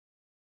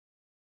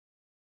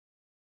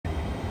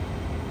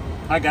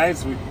Hi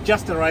guys, we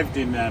just arrived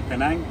in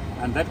Penang,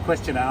 and that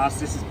question I asked,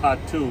 this is part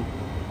 2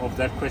 of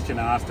that question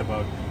I asked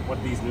about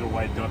what these little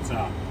white dots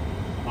are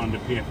on the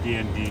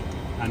PFD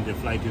and the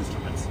flight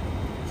instruments.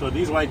 So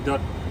these white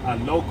dots are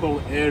local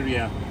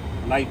area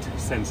light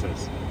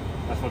sensors.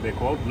 That's what they're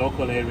called,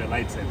 local area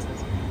light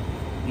sensors.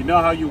 You know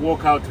how you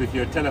walk out with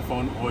your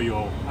telephone or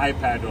your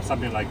iPad or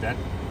something like that,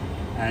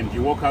 and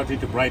you walk out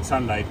into bright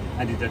sunlight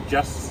and it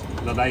adjusts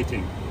the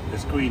lighting, the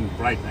screen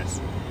brightness.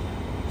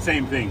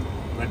 Same thing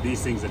that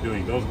these things are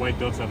doing. Those white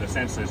dots are the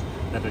sensors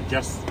that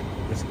adjust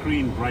the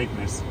screen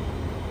brightness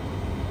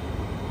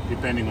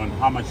depending on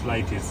how much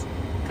light is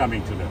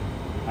coming to them.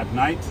 At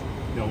night,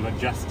 they'll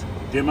adjust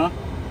dimmer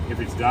if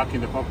it's dark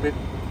in the cockpit,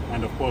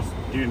 and of course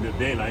during the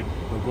daylight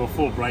they'll go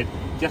full bright,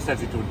 just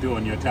as it would do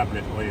on your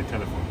tablet or your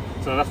telephone.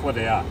 So that's what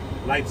they are,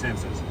 light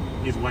sensors,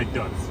 these white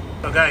dots.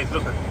 So guys,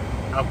 look,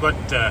 I've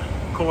got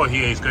Core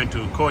here. You're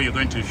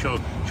going to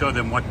show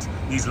them what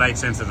these light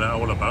sensors are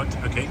all about.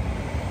 Okay,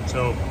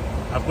 so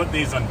I've got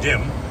these on dim.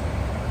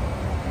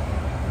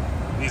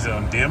 These are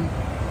on dim.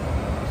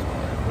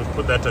 We'll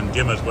put that on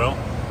dim as well.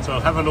 So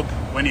have a look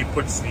when he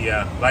puts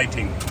the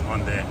lighting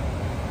on there.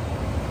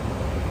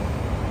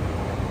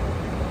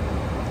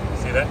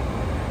 See that?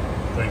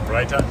 Going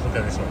brighter. Look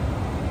at this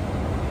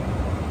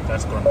one.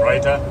 That's gone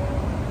brighter.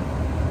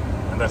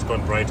 And that's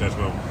gone brighter as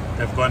well.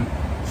 They've gone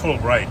full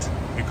bright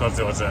because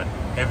there was a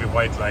heavy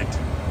white light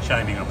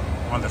shining up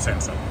on the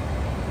sensor.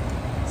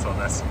 So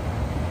that's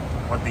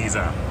what these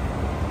are.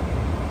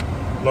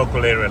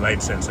 Local area light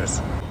sensors.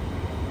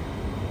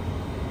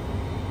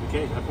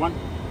 Okay, that one.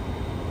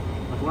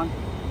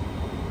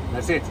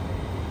 That's it.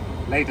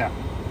 Later.